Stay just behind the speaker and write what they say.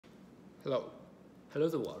Hello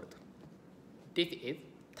the world. This is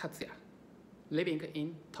Tatsuya, living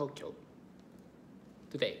in Tokyo.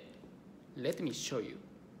 Today, let me show you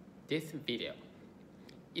this video,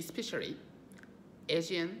 especially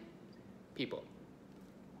Asian people.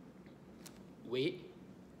 We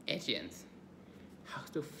Asians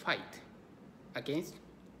have to fight against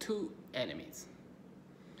two enemies.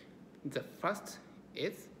 The first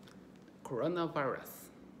is coronavirus,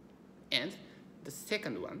 and the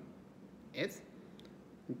second one is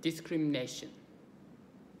discrimination.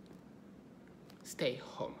 Stay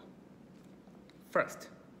home. First,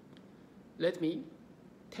 let me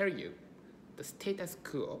tell you the status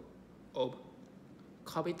quo of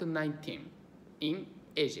COVID-19 in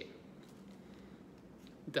Asia.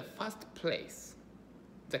 The first place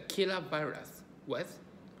the killer virus was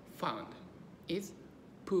found is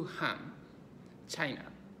Buhan, China,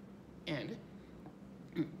 and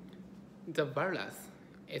the virus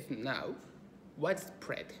is now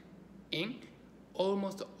widespread in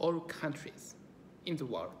almost all countries in the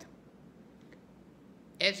world.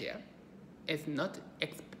 Asia is not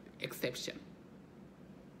exception.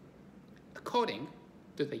 According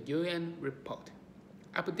to the UN report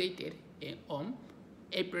updated on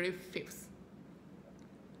April 5th,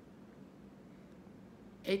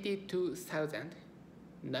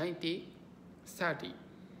 82,030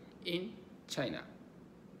 in China,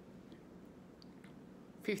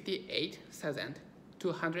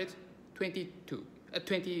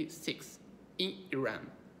 58,226 in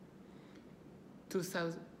Iran,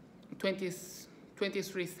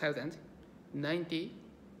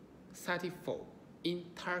 23,034 in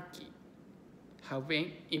Turkey have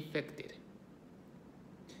been infected.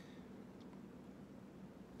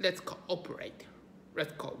 Let's cooperate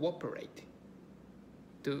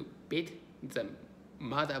to beat the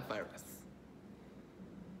mother virus.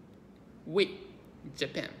 We,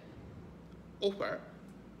 Japan, offer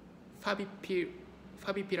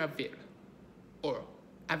Favipiravir or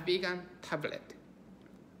Avigan Tablet,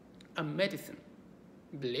 a medicine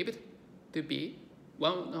believed to be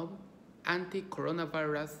one of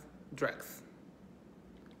anti-coronavirus drugs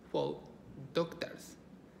for doctors,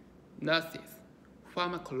 nurses,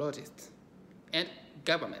 pharmacologists, and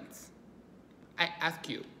governments. I ask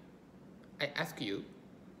you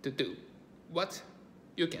to do what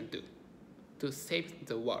you can do to save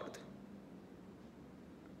the world.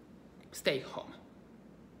 Stay home.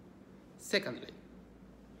 Secondly,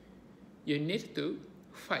 you need to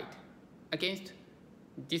fight against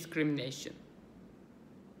discrimination.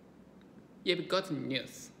 You've got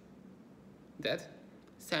news that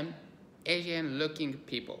some Asian-looking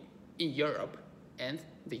people in Europe and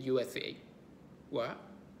the USA were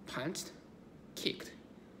punched, kicked,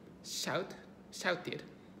 shouted,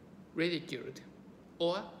 ridiculed,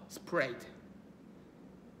 or sprayed.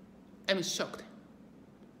 I'm shocked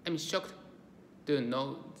to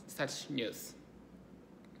know such news.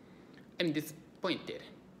 I'm disappointed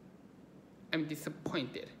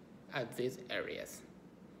at these areas.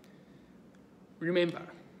 Remember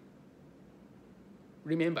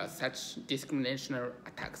such discriminational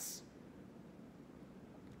attacks,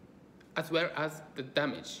 as well as the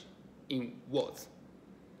damage in wars,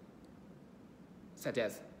 such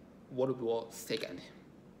as World War II.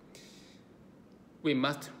 We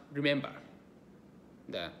must remember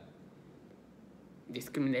the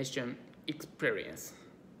discrimination experience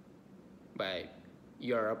by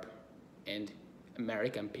Europe and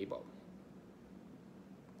American people.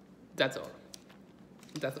 That's all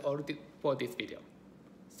for this video.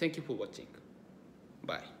 Thank you for watching.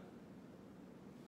 Bye.